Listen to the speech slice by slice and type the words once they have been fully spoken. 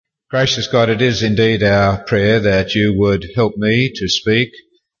Gracious God, it is indeed our prayer that you would help me to speak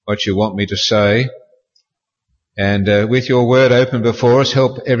what you want me to say. And with your word open before us,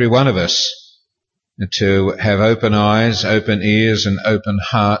 help every one of us to have open eyes, open ears and open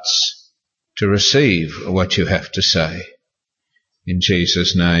hearts to receive what you have to say. In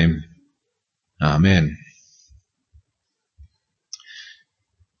Jesus' name, Amen.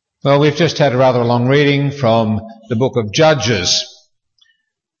 Well, we've just had a rather long reading from the book of Judges.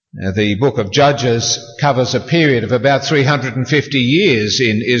 The book of Judges covers a period of about 350 years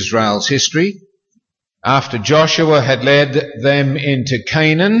in Israel's history, after Joshua had led them into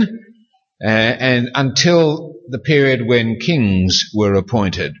Canaan and until the period when kings were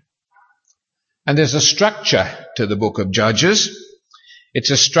appointed. And there's a structure to the book of Judges. It's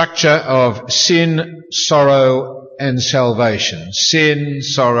a structure of sin, sorrow and salvation. Sin,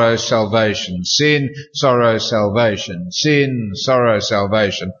 sorrow, salvation. Sin, sorrow, salvation. Sin, sorrow,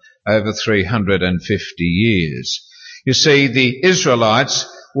 salvation. Over 350 years. You see, the Israelites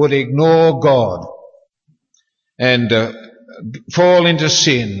would ignore God and fall into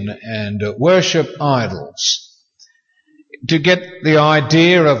sin and worship idols. To get the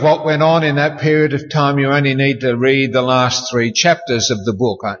idea of what went on in that period of time, you only need to read the last 3 chapters of the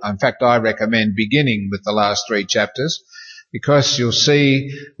book. In fact, I recommend beginning with the last 3 chapters, because you'll see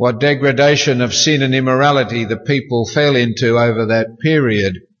what degradation of sin and immorality the people fell into over that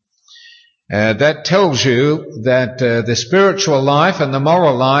period. That tells you that the spiritual life and the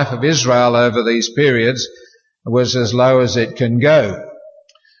moral life of Israel over these periods was as low as it can go.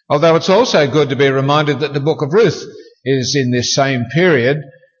 Although it's also good to be reminded that the book of Ruth is in this same period,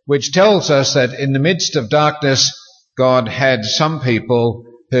 which tells us that in the midst of darkness, God had some people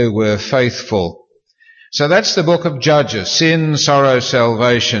who were faithful. So that's the book of Judges. Sin, sorrow,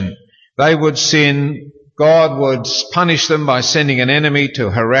 salvation. They would sin. God would punish them by sending an enemy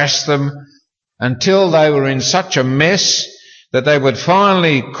to harass them until they were in such a mess that they would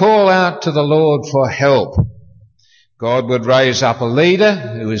finally call out to the Lord for help. God would raise up a leader,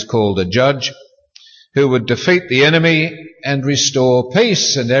 who is called a judge, who would defeat the enemy and restore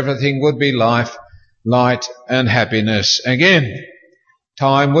peace, and everything would be life, light and happiness again.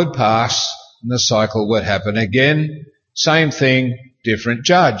 Time would pass and the cycle would happen again. Same thing, different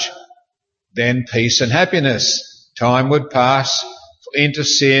judge. Then peace and happiness. Time would pass into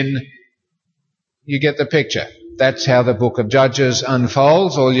sin. You get the picture. That's how the book of Judges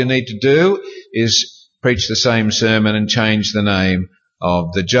unfolds. All you need to do is preach the same sermon and change the name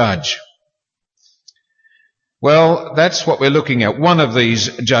of the judge. Well, that's what we're looking at, one of these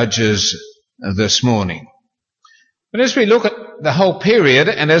judges this morning. But as we look at the whole period,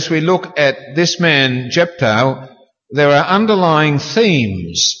 and as we look at this man, Jephthah, there are underlying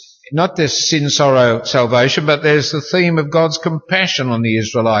themes. Not this sin, sorrow, salvation, but there's the theme of God's compassion on the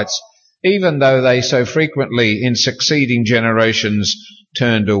Israelites, even though they so frequently in succeeding generations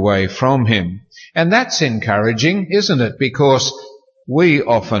turned away from him. And that's encouraging, isn't it? Because we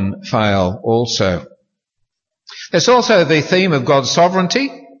often fail also. There's also the theme of God's sovereignty,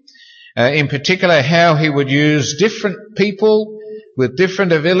 in particular how he would use different people with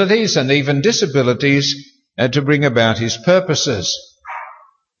different abilities and even disabilities to bring about his purposes.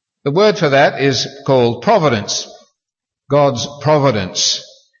 The word for that is called providence, God's providence.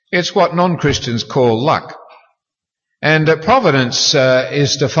 It's what non-Christians call luck. And providence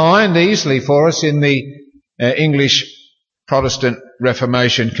is defined easily for us in the English Protestant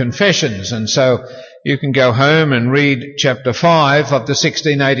Reformation confessions. And so you can go home and read chapter 5 of the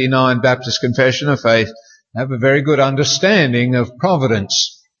 1689 Baptist Confession of Faith, have a very good understanding of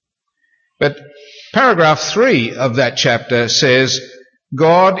providence. But paragraph 3 of that chapter says,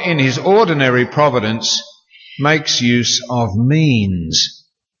 God in his ordinary providence makes use of means.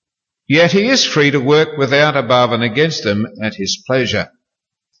 Yet he is free to work without, above and against them at his pleasure.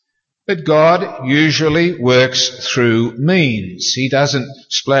 But God usually works through means. He doesn't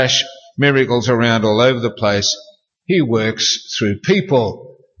splash miracles around all over the place. He works through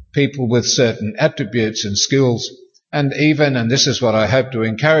people with certain attributes and skills, and even, and this is what I hope to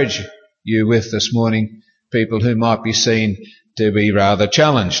encourage you with this morning, people who might be seen to be rather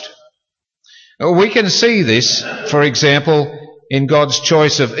challenged. We can see this, for example, in God's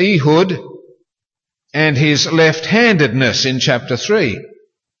choice of Ehud and his left-handedness in chapter 3.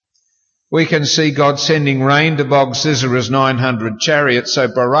 We can see God sending rain to bog Sisera's 900 chariots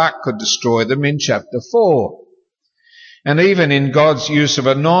so Barak could destroy them in chapter 4. And even in God's use of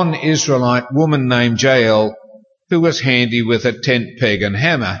a non-Israelite woman named Jael, who was handy with a tent peg and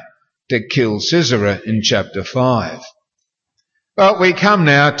hammer to kill Sisera in chapter 5. Well, we come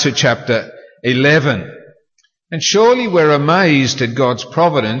now to chapter 11. And surely we're amazed at God's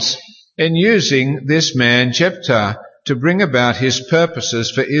providence in using this man Jephthah to bring about his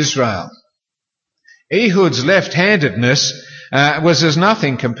purposes for Israel. Ehud's left-handedness was as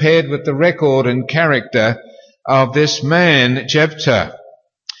nothing compared with the record and character of this man Jephthah.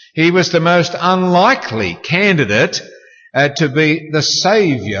 He was the most unlikely candidate to be the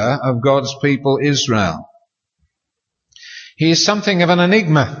saviour of God's people Israel. He is something of an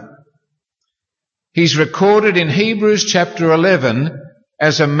enigma. He's recorded in Hebrews chapter 11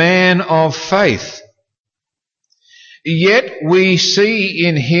 as a man of faith. Yet we see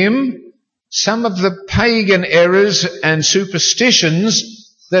in him some of the pagan errors and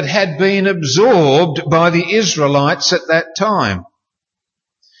superstitions that had been absorbed by the Israelites at that time.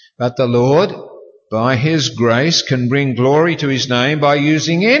 But the Lord, by his grace, can bring glory to his name by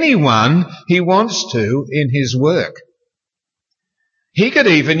using anyone he wants to in his work. He could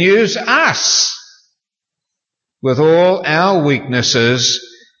even use us with all our weaknesses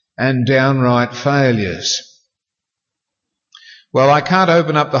and downright failures. Well, I can't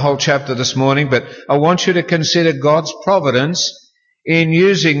open up the whole chapter this morning, but I want you to consider God's providence in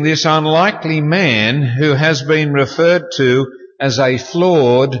using this unlikely man who has been referred to as a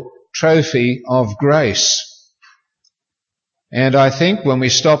flawed trophy of grace. And I think when we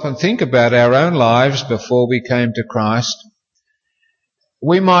stop and think about our own lives before we came to Christ,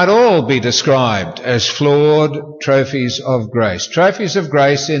 we might all be described as flawed trophies of grace. Trophies of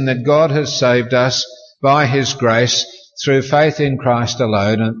grace in that God has saved us by his grace through faith in Christ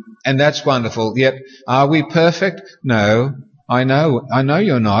alone, and that's wonderful. Yet, are we perfect? No. I know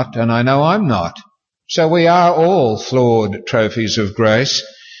you're not, and I know I'm not. So we are all flawed trophies of grace,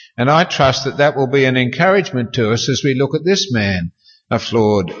 and I trust that that will be an encouragement to us as we look at this man, a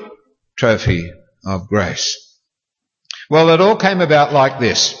flawed trophy of grace. Well, it all came about like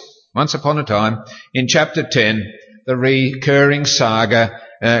this. Once upon a time, in chapter 10, the recurring saga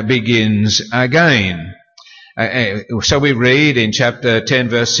begins again. So we read in chapter 10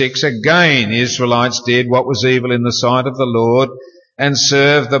 verse 6, again the Israelites did what was evil in the sight of the Lord and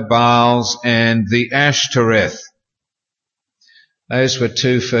served the Baals and the Ashtoreth. Those were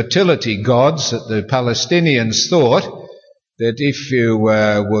two fertility gods that the Palestinians thought that if you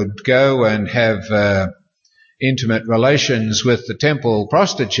would go and have intimate relations with the temple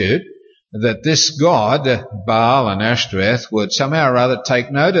prostitute, that this god, Baal and Ashtoreth, would somehow or other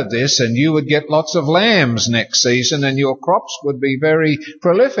take note of this, and you would get lots of lambs next season and your crops would be very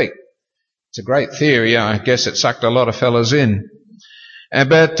prolific. It's a great theory. I guess it sucked a lot of fellas in.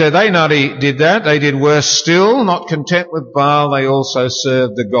 But they not did that. They did worse still. Not content with Baal, they also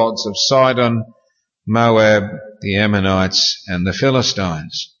served the gods of Sidon, Moab, the Ammonites, and the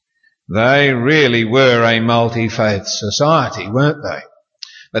Philistines. They really were a multi-faith society, weren't they?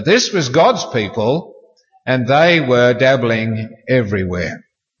 But this was God's people, and they were dabbling everywhere.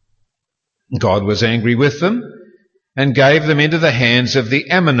 God was angry with them and gave them into the hands of the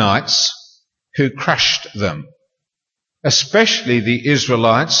Ammonites, who crushed them, especially the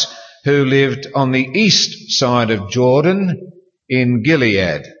Israelites who lived on the east side of Jordan in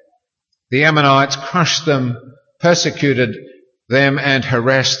Gilead. The Ammonites crushed them, persecuted them, and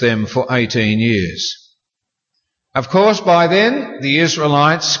harassed them for 18 years. Of course, by then, the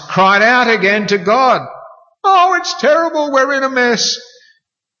Israelites cried out again to God. Oh, it's terrible, we're in a mess.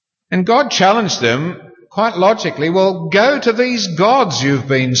 And God challenged them, quite logically, well, go to these gods you've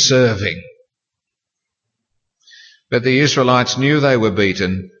been serving. But the Israelites knew they were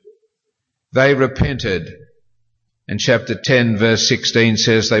beaten. They repented. And chapter 10 verse 16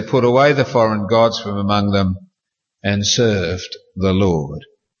 says they put away the foreign gods from among them and served the Lord.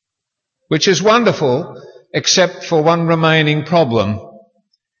 Which is wonderful, except for one remaining problem.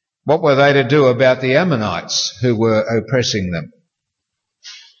 What were they to do about the Ammonites who were oppressing them?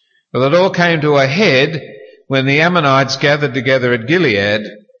 Well, it all came to a head when the Ammonites gathered together at Gilead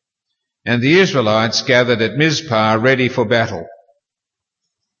and the Israelites gathered at Mizpah ready for battle.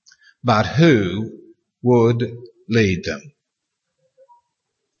 But who would lead them?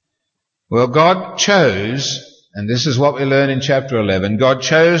 Well, God chose, and this is what we learn in chapter 11, God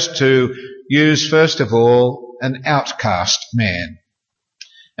chose to use, first of all, an outcast man.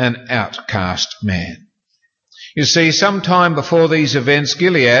 An outcast man. You see, some time before these events,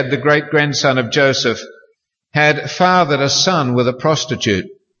 Gilead, the great-grandson of Joseph, had fathered a son with a prostitute.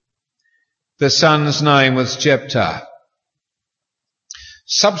 The son's name was Jephthah.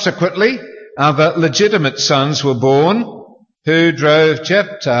 Subsequently, other legitimate sons were born who drove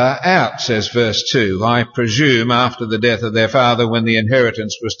Jephthah out, says verse 2, I presume after the death of their father when the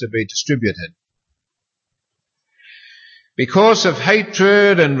inheritance was to be distributed. Because of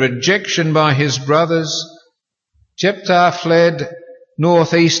hatred and rejection by his brothers, Jephthah fled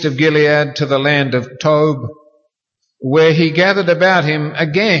northeast of Gilead to the land of Tob, where he gathered about him a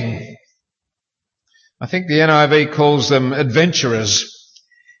gang. I think the NIV calls them adventurers.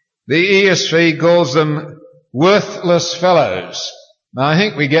 The ESV calls them worthless fellows. I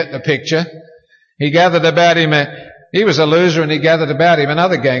think we get the picture. He gathered about him, he was a loser, and he gathered about him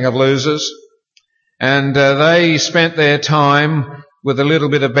another gang of losers. And they spent their time with a little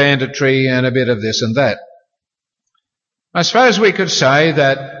bit of banditry and a bit of this and that. I suppose we could say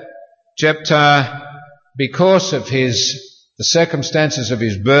that Jephthah, because of the circumstances of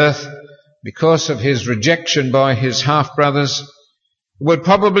his birth, because of his rejection by his half-brothers, would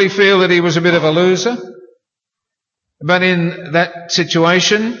probably feel that he was a bit of a loser. But in that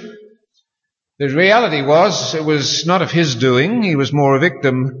situation, the reality was it was not of his doing. He was more a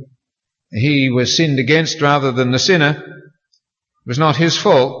victim. He was sinned against rather than the sinner. It was not his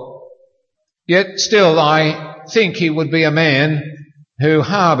fault. Yet still I think he would be a man who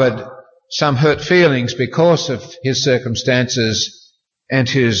harboured some hurt feelings because of his circumstances and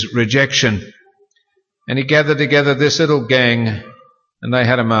his rejection. And he gathered together this little gang, and they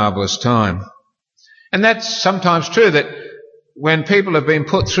had a marvellous time. And that's sometimes true, that when people have been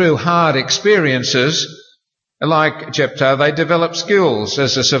put through hard experiences, like Jephthah, they develop skills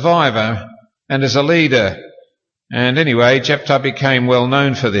as a survivor and as a leader. And anyway, Jephthah became well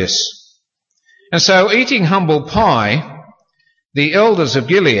known for this. And so, eating humble pie, the elders of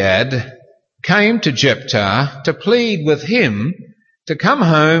Gilead came to Jephthah to plead with him to come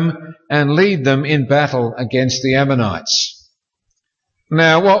home and lead them in battle against the Ammonites.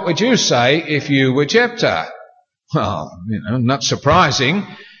 Now, what would you say if you were Jephthah? Well, not surprising.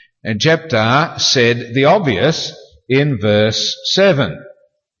 And Jephthah said the obvious in verse 7.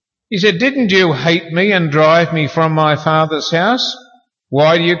 He said, "Didn't you hate me and drive me from my father's house?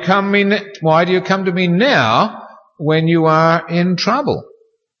 Why do you come to me now when you are in trouble?"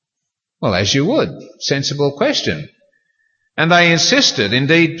 Well, as you would. Sensible question. And they insisted,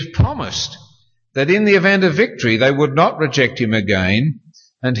 indeed promised, that in the event of victory they would not reject him again,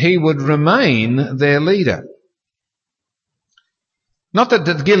 and he would remain their leader. Not that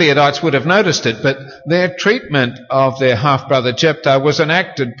the Gileadites would have noticed it, but their treatment of their half-brother Jephthah was an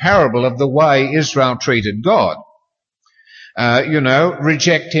acted parable of the way Israel treated God.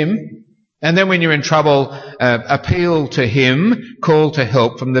 Reject him, and then when you're in trouble, appeal to him, call to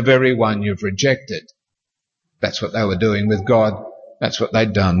help from the very one you've rejected. That's what they were doing with God. That's what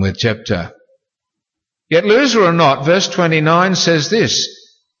they'd done with Jephthah. Yet, loser or not, verse 29 says this: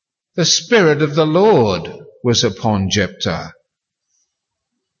 "The Spirit of the Lord was upon Jephthah."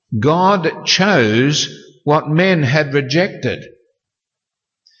 God chose what men had rejected.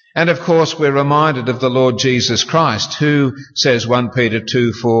 And of course we're reminded of the Lord Jesus Christ, who, says 1 Peter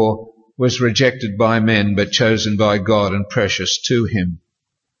 2:4, was rejected by men but chosen by God and precious to him.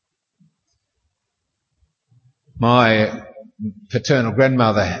 My paternal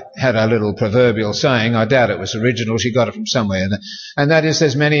grandmother had a little proverbial saying, I doubt it was original, she got it from somewhere, and that is,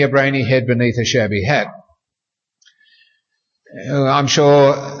 "There's many a brainy head beneath a shabby hat." I'm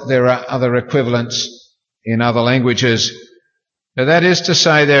sure there are other equivalents in other languages. But that is to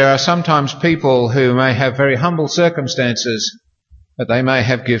say, there are sometimes people who may have very humble circumstances, but they may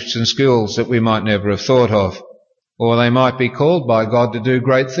have gifts and skills that we might never have thought of. Or they might be called by God to do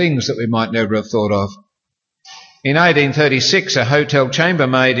great things that we might never have thought of. In 1836, a hotel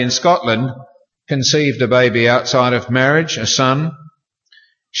chambermaid in Scotland conceived a baby outside of marriage, a son.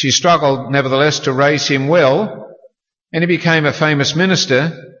 She struggled, nevertheless, to raise him well, and he became a famous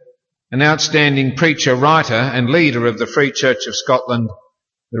minister, an outstanding preacher, writer, and leader of the Free Church of Scotland,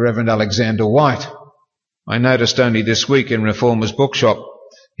 the Reverend Alexander White. I noticed only this week in Reformer's Bookshop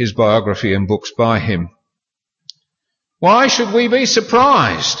his biography and books by him. Why should we be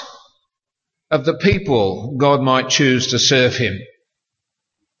surprised of the people God might choose to serve him?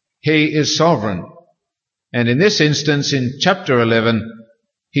 He is sovereign. And in this instance, in chapter 11,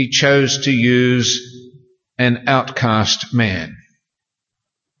 he chose to use an outcast man.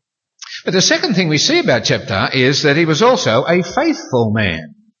 But the second thing we see about Jephthah is that he was also a faithful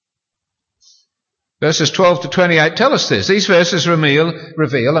man. Verses 12 to 28 tell us this. These verses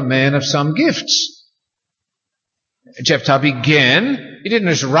reveal a man of some gifts. Jephthah he didn't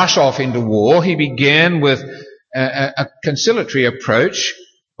just rush off into war. He began with a conciliatory approach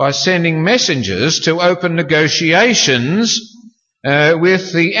by sending messengers to open negotiations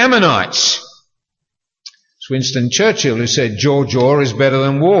with the Ammonites. It's Winston Churchill who said, "Jaw is better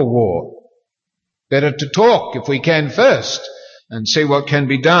than war. Better to talk if we can first and see what can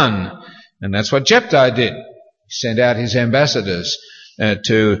be done." And that's what Jephthah did. He sent out his ambassadors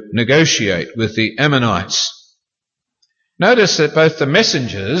to negotiate with the Ammonites. Notice that both the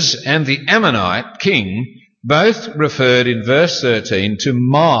messengers and the Ammonite king both referred in verse 13 to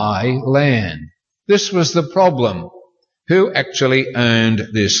my land. This was the problem. Who actually owned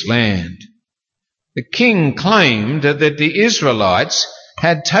this land? The king claimed that the Israelites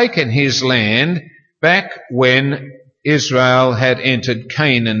had taken his land back when Israel had entered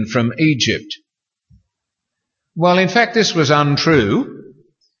Canaan from Egypt. Well, in fact, this was untrue,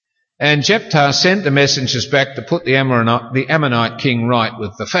 and Jephthah sent the messengers back to put the Ammonite king right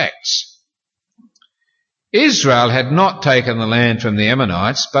with the facts. Israel had not taken the land from the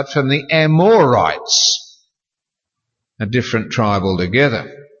Ammonites, but from the Amorites, a different tribe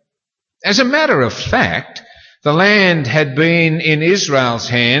altogether. As a matter of fact, the land had been in Israel's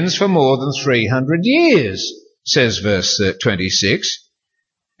hands for more than 300 years, says verse 26,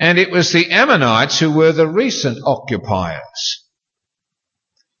 and it was the Ammonites who were the recent occupiers.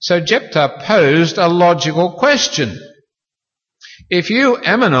 So Jephthah posed a logical question. If you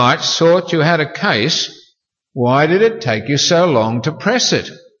Ammonites thought you had a case, why did it take you so long to press it?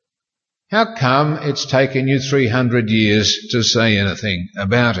 How come it's taken you 300 years to say anything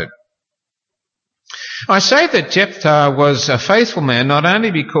about it? I say that Jephthah was a faithful man not only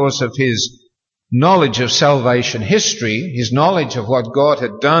because of his knowledge of salvation history, his knowledge of what God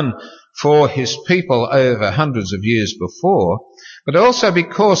had done for his people over hundreds of years before, but also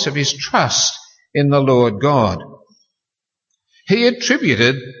because of his trust in the Lord God. He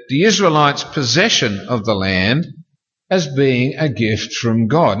attributed the Israelites' possession of the land as being a gift from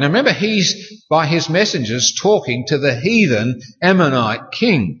God. Now remember, he's, by his messengers, talking to the heathen Ammonite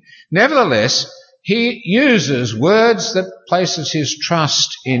king. Nevertheless, he uses words that places his trust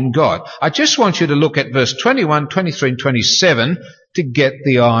in God. I just want you to look at verse 21, 23 and 27 to get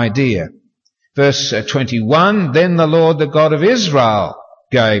the idea. Verse 21, Then the Lord, the God of Israel,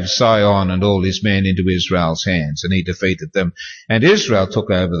 gave Sihon and all his men into Israel's hands, and he defeated them, and Israel took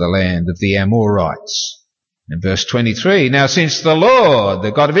over the land of the Amorites. In verse 23, Now since the Lord,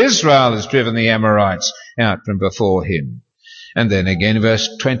 the God of Israel, has driven the Amorites out from before him. And then again, verse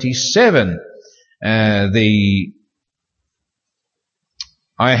 27, I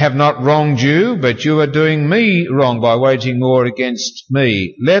have not wronged you, but you are doing me wrong by waging war against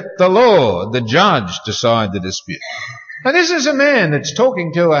me. Let the Lord, the judge, decide the dispute. Now this is a man that's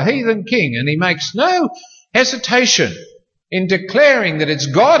talking to a heathen king, and he makes no hesitation in declaring that it's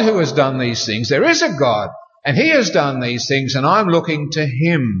God who has done these things. There is a God, and he has done these things, and I'm looking to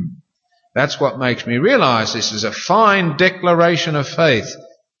him. That's what makes me realize this is a fine declaration of faith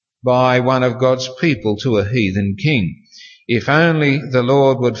by one of God's people to a heathen king. If only the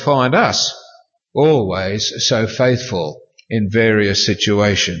Lord would find us always so faithful in various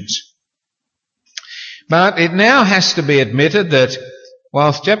situations. But it now has to be admitted that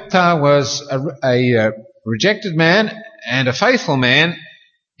whilst Jephthah was a rejected man and a faithful man,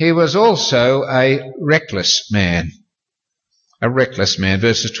 he was also a reckless man. A reckless man.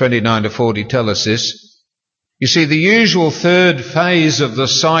 Verses 29 to 40 tell us this. You see, the usual third phase of the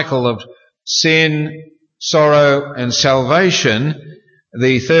cycle of sin, sorrow and salvation,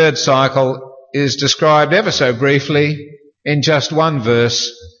 the third cycle is described ever so briefly in just one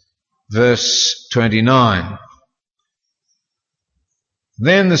verse, verse 29.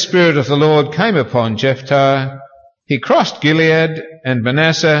 Then the Spirit of the Lord came upon Jephthah. He crossed Gilead and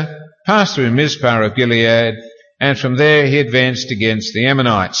Manasseh, passed through Mizpah of Gilead, and from there he advanced against the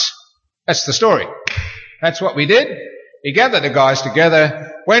Ammonites. That's the story. That's what we did. He gathered the guys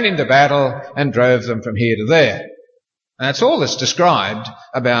together, went into battle, and drove them from here to there. And that's all that's described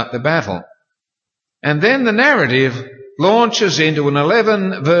about the battle. And then the narrative launches into an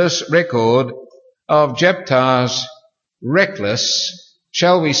 11-verse record of Jephthah's reckless,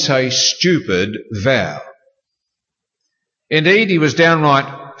 shall we say stupid, vow. Indeed, he was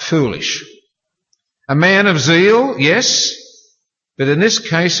downright foolish. A man of zeal, yes, but in this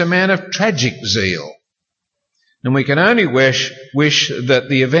case a man of tragic zeal. And we can only wish that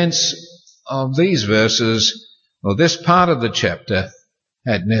the events of these verses, or this part of the chapter,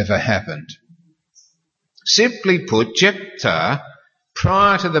 had never happened. Simply put, Jephthah,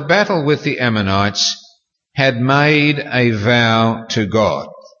 prior to the battle with the Ammonites, had made a vow to God.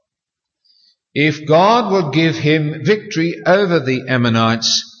 If God would give him victory over the Ammonites,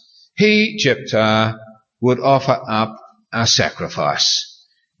 he, Jephthah, would offer up a sacrifice.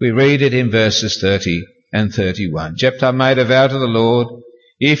 We read it in verses 30 and 31. Jephthah made a vow to the Lord,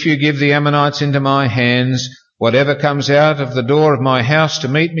 if you give the Ammonites into my hands, whatever comes out of the door of my house to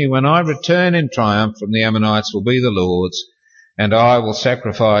meet me when I return in triumph from the Ammonites will be the Lord's, and I will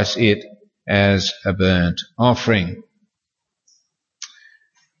sacrifice it as a burnt offering.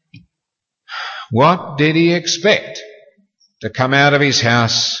 What did he expect? to come out of his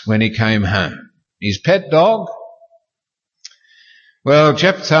house when he came home. His pet dog? Well,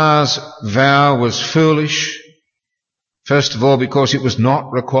 Jephthah's vow was foolish. First of all, because it was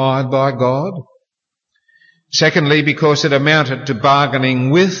not required by God. Secondly, because it amounted to bargaining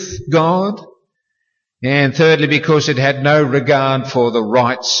with God. And thirdly, because it had no regard for the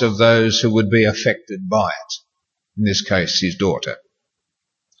rights of those who would be affected by it. In this case, his daughter.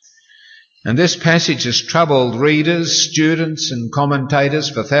 And this passage has troubled readers, students and commentators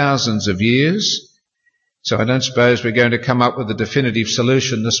for thousands of years. So I don't suppose we're going to come up with a definitive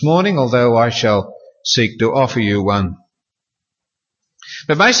solution this morning, although I shall seek to offer you one.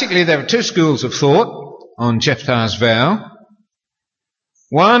 But basically there are two schools of thought on Jephthah's vow.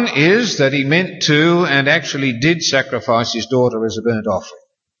 One is that he meant to and actually did sacrifice his daughter as a burnt offering.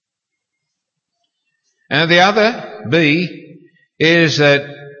 And the other, B, is that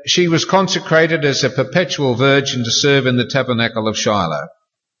she was consecrated as a perpetual virgin to serve in the tabernacle of Shiloh.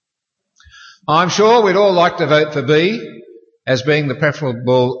 I'm sure we'd all like to vote for B as being the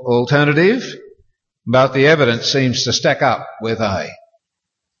preferable alternative, but the evidence seems to stack up with A.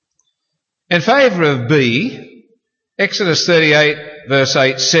 In favour of B, Exodus 38 verse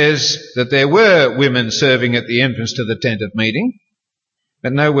 8 says that there were women serving at the entrance to the tent of meeting,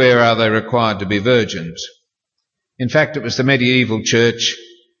 but nowhere are they required to be virgins. In fact, it was the medieval church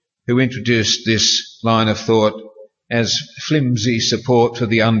who introduced this line of thought as flimsy support for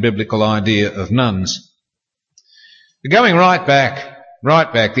the unbiblical idea of nuns. But going right back,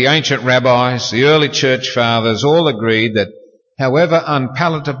 the ancient rabbis, the early church fathers all agreed that however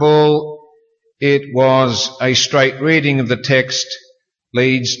unpalatable it was, a straight reading of the text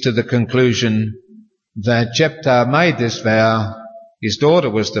leads to the conclusion that Jephthah made this vow. His daughter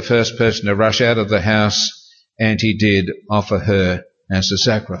was the first person to rush out of the house, and he did offer her as a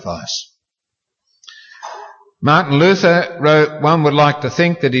sacrifice. Martin Luther wrote, "One would like to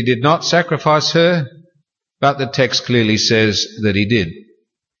think that he did not sacrifice her, but the text clearly says that he did."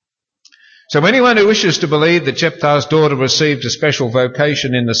 So anyone who wishes to believe that Jephthah's daughter received a special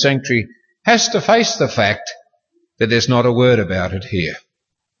vocation in the sanctuary has to face the fact that there's not a word about it here.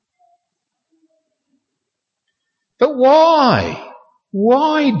 But why?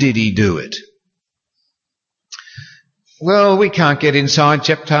 Why did he do it? Well, we can't get inside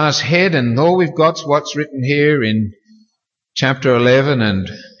Jephthah's head, and all we've got's what's written here in chapter 11 and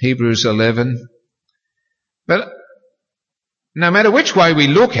Hebrews 11. But no matter which way we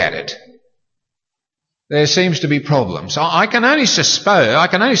look at it, there seems to be problems. I can only suppose,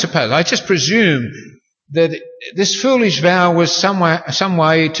 I just presume that this foolish vow was some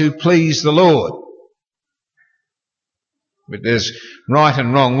way to please the Lord. But there's right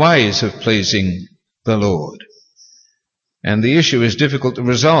and wrong ways of pleasing the Lord. And the issue is difficult to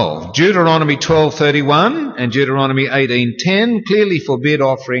resolve. Deuteronomy 12:31 and Deuteronomy 18:10 clearly forbid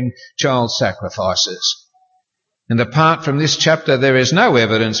offering child sacrifices. And apart from this chapter, there is no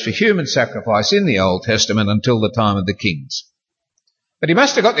evidence for human sacrifice in the Old Testament until the time of the kings. But he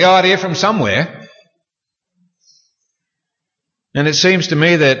must have got the idea from somewhere. And it seems to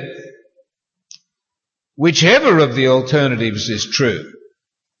me that whichever of the alternatives is true,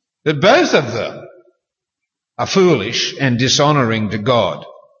 that both of them are foolish and dishonouring to God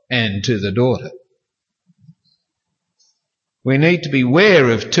and to the daughter. We need to be aware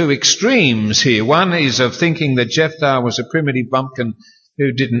of two extremes here. One is of thinking that Jephthah was a primitive bumpkin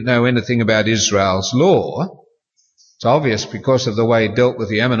who didn't know anything about Israel's law. It's obvious because of the way he dealt with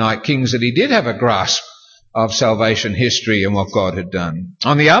the Ammonite kings that he did have a grasp of salvation history and what God had done.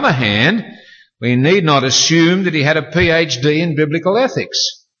 On the other hand, we need not assume that he had a PhD in biblical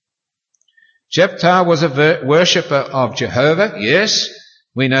ethics. Jephthah was a worshipper of Jehovah, yes,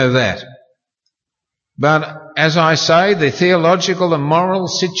 we know that. But as I say, the theological and moral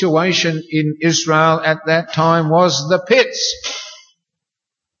situation in Israel at that time was the pits.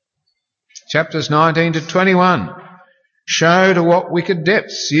 Chapters 19 to 21 show to what wicked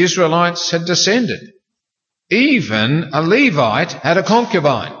depths the Israelites had descended. Even a Levite had a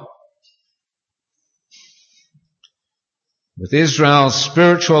concubine. With Israel's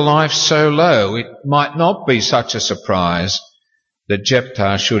spiritual life so low, it might not be such a surprise that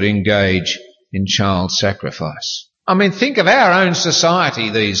Jephthah should engage in child sacrifice. I mean, think of our own society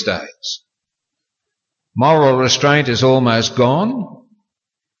these days. Moral restraint is almost gone.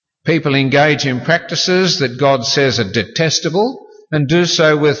 People engage in practices that God says are detestable and do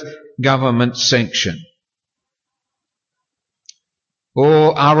so with government sanction.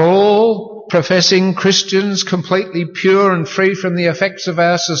 Or are all professing Christians completely pure and free from the effects of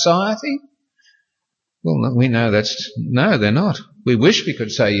our society? Well, we know no, they're not. We wish we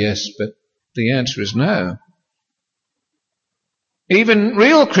could say yes, but the answer is no. Even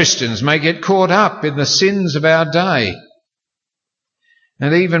real Christians may get caught up in the sins of our day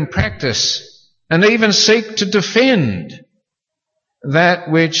and even practice and even seek to defend that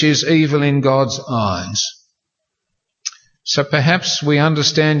which is evil in God's eyes. So perhaps we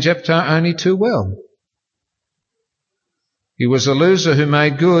understand Jephthah only too well. He was a loser who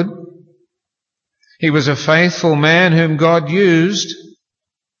made good. He was a faithful man whom God used,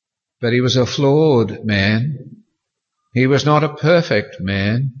 but he was a flawed man. He was not a perfect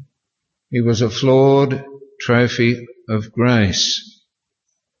man. He was a flawed trophy of grace,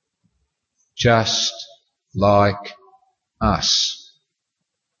 just like us.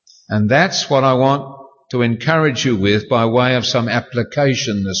 And that's what I want to encourage you with by way of some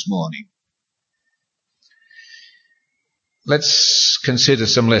application this morning. Let's consider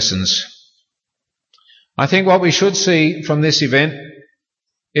some lessons. I think what we should see from this event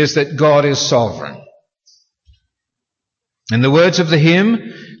is that God is sovereign. In the words of the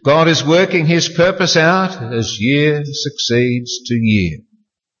hymn, God is working his purpose out as year succeeds to year.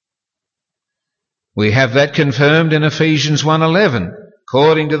 We have that confirmed in Ephesians 1:11,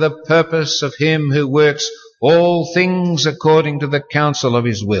 according to the purpose of him who works all things according to the counsel of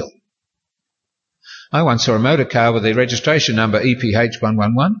his will. I once saw a motor car with the registration number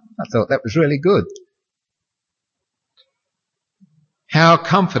EPH111. I thought that was really good. How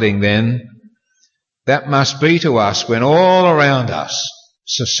comforting then that must be to us when all around us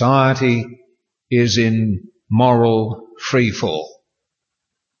society is in moral freefall,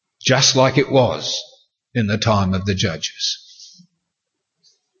 just like it was in the time of the judges.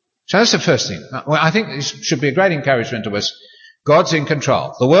 So that's the first thing. Well, I think this should be a great encouragement to us. God's in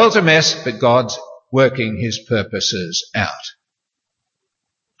control. The world's a mess, but God's working his purposes out.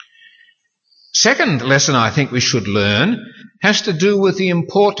 Second lesson I think we should learn has to do with the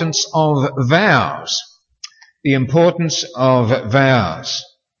importance of vows. The importance of vows.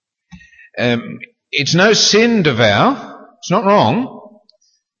 It's no sin to vow. It's not wrong.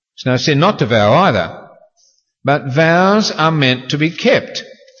 It's no sin not to vow either. But vows are meant to be kept.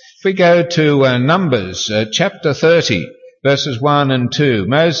 If we go to Numbers chapter 30, verses 1 and 2,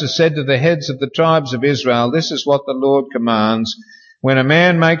 Moses said to the heads of the tribes of Israel, "This is what the Lord commands. When a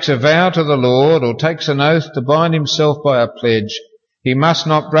man makes a vow to the Lord or takes an oath to bind himself by a pledge, he must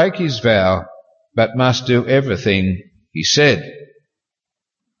not break his vow, but must do everything he said."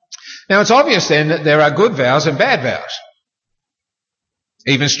 Now it's obvious then that there are good vows and bad vows,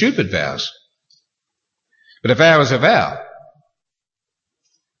 even stupid vows. But a vow is a vow.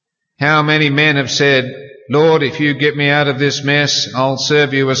 How many men have said, "Lord, if you get me out of this mess, I'll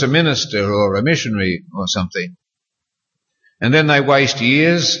serve you as a minister or a missionary or something." And then they waste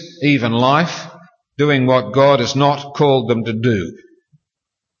years, even life, doing what God has not called them to do.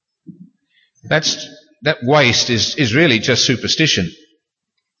 That waste is really just superstition.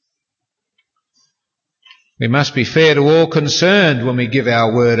 We must be fair to all concerned when we give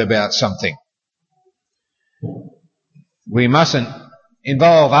our word about something. We mustn't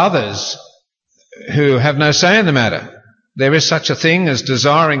involve others who have no say in the matter. There is such a thing as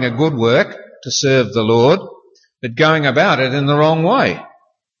desiring a good work to serve the Lord, but going about it in the wrong way.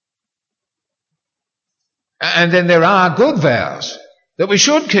 And then there are good vows that we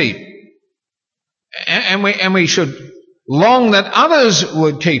should keep. And we should long that others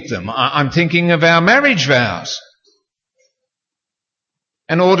would keep them. I'm thinking of our marriage vows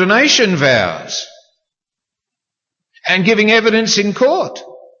and ordination vows and giving evidence in court.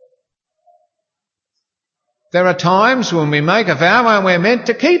 There are times when we make a vow and we're meant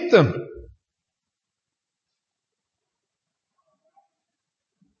to keep them.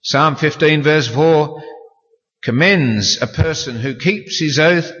 Psalm 15 verse 4 commends a person who keeps his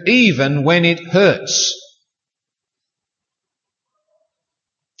oath even when it hurts.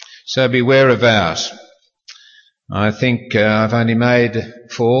 So beware of vows. I think I've only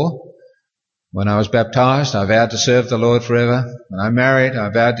made 4. When I was baptized, I vowed to serve the Lord forever. When I married, I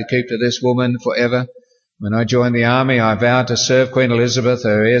vowed to keep to this woman forever. When I joined the army, I vowed to serve Queen Elizabeth,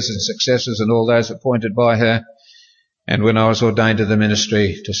 her heirs and successors, and all those appointed by her. And when I was ordained to the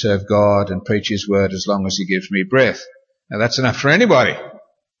ministry, to serve God and preach his word as long as he gives me breath. Now that's enough for anybody.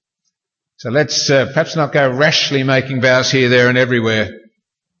 So let's perhaps not go rashly making vows here, there and everywhere.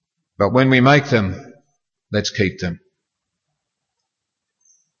 But when we make them, let's keep them.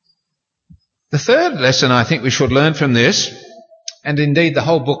 The third lesson I think we should learn from this, and indeed the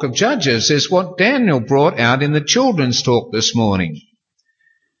whole book of Judges, is what Daniel brought out in the children's talk this morning.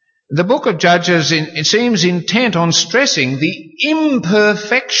 The book of Judges, it seems intent on stressing the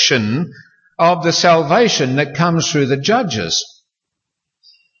imperfection of the salvation that comes through the judges.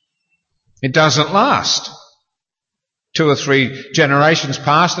 It doesn't last. 2 or 3 generations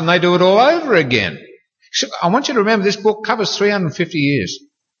past and they do it all over again. So I want you to remember this book covers 350 years.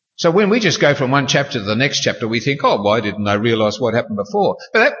 So when we just go from one chapter to the next chapter, we think, oh, why didn't I realise what happened before?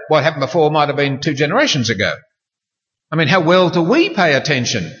 But what happened before might have been 2 generations ago. I mean, how well do we pay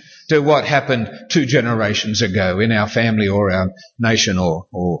attention to what happened 2 generations ago in our family or our nation or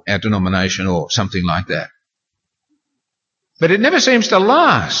our denomination or something like that? But it never seems to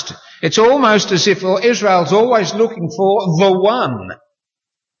last. It's almost as if Israel's always looking for the one.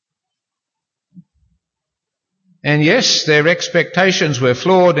 And yes, their expectations were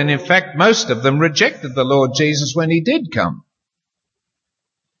flawed, and in fact most of them rejected the Lord Jesus when he did come.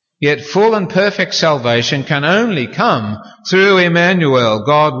 Yet full and perfect salvation can only come through Emmanuel,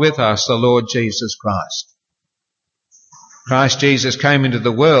 God with us, the Lord Jesus Christ. Christ Jesus came into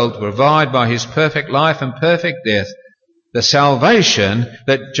the world to provide by his perfect life and perfect death the salvation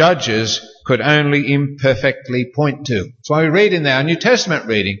that judges could only imperfectly point to. That's why we read in our New Testament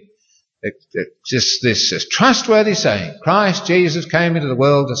reading, just this trustworthy saying, Christ Jesus came into the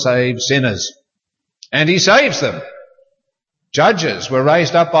world to save sinners. And he saves them. Judges were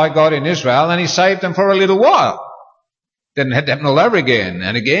raised up by God in Israel and he saved them for a little while. Didn't have to happen all over again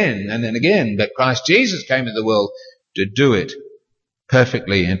and again and then again. But Christ Jesus came into the world to do it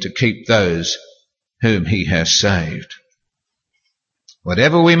perfectly and to keep those whom he has saved.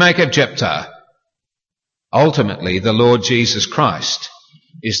 Whatever we make of Jephthah, ultimately the Lord Jesus Christ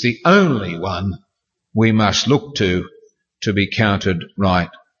is the only one we must look to be counted right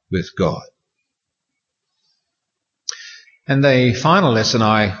with God. And the final lesson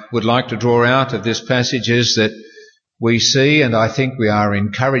I would like to draw out of this passage is that we see, and I think we are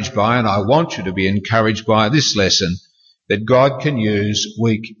encouraged by, and I want you to be encouraged by this lesson, that God can use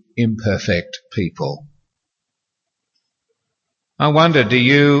weak, imperfect people. I wonder, do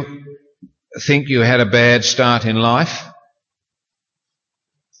you think you had a bad start in life?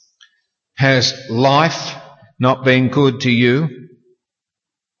 Has life not been good to you?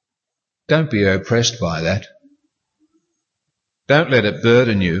 Don't be oppressed by that. Don't let it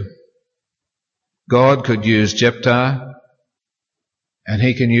burden you. God could use Jephthah, and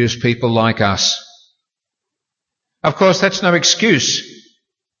he can use people like us. Of course, that's no excuse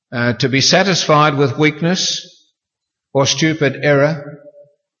to be satisfied with weakness or stupid error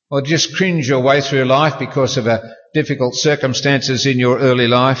or just cringe your way through life because of difficult circumstances in your early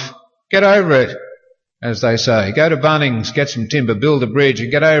life. Get over it, as they say. Go to Bunnings, get some timber, build a bridge and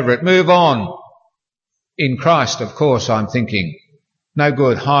get over it. Move on. In Christ, of course, I'm thinking. No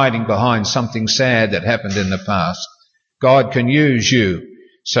good hiding behind something sad that happened in the past. God can use you.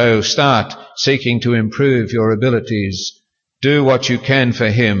 So start seeking to improve your abilities. Do what you can for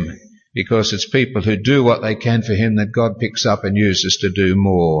him, because it's people who do what they can for him that God picks up and uses to do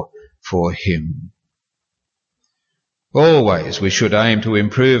more for him. Always we should aim to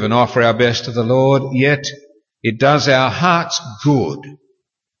improve and offer our best to the Lord, yet it does our hearts good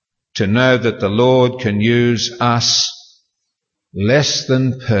to know that the Lord can use us less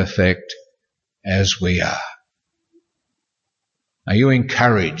than perfect as we are. Are you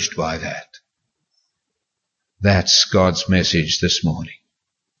encouraged by that? That's God's message this morning.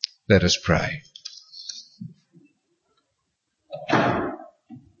 Let us pray.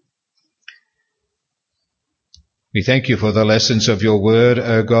 We thank you for the lessons of your word,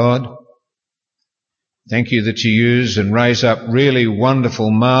 O God. Thank you that you use and raise up really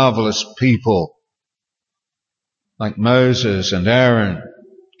wonderful, marvellous people like Moses and Aaron,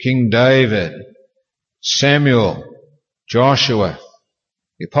 King David, Samuel, Joshua,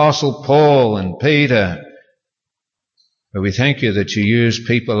 the Apostle Paul and Peter. But we thank you that you use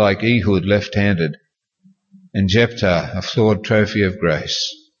people like Ehud, left-handed, and Jephthah, a flawed trophy of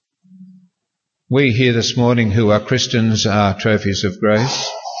grace. We here this morning who are Christians are trophies of grace,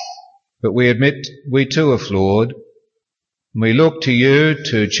 but we admit we too are flawed. We look to you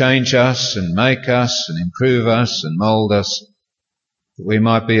to change us and make us and improve us and mould us, that we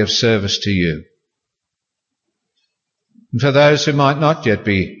might be of service to you. And for those who might not yet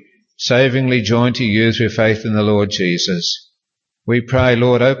be savingly joined to you through faith in the Lord Jesus, we pray,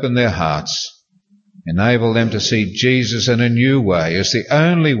 Lord, open their hearts. Enable them to see Jesus in a new way as the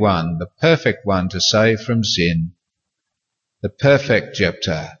only one, the perfect one to save from sin, the perfect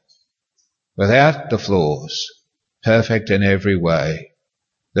Jephthah, without the flaws, perfect in every way,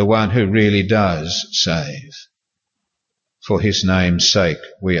 the one who really does save. For his name's sake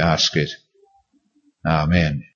we ask it. Amen.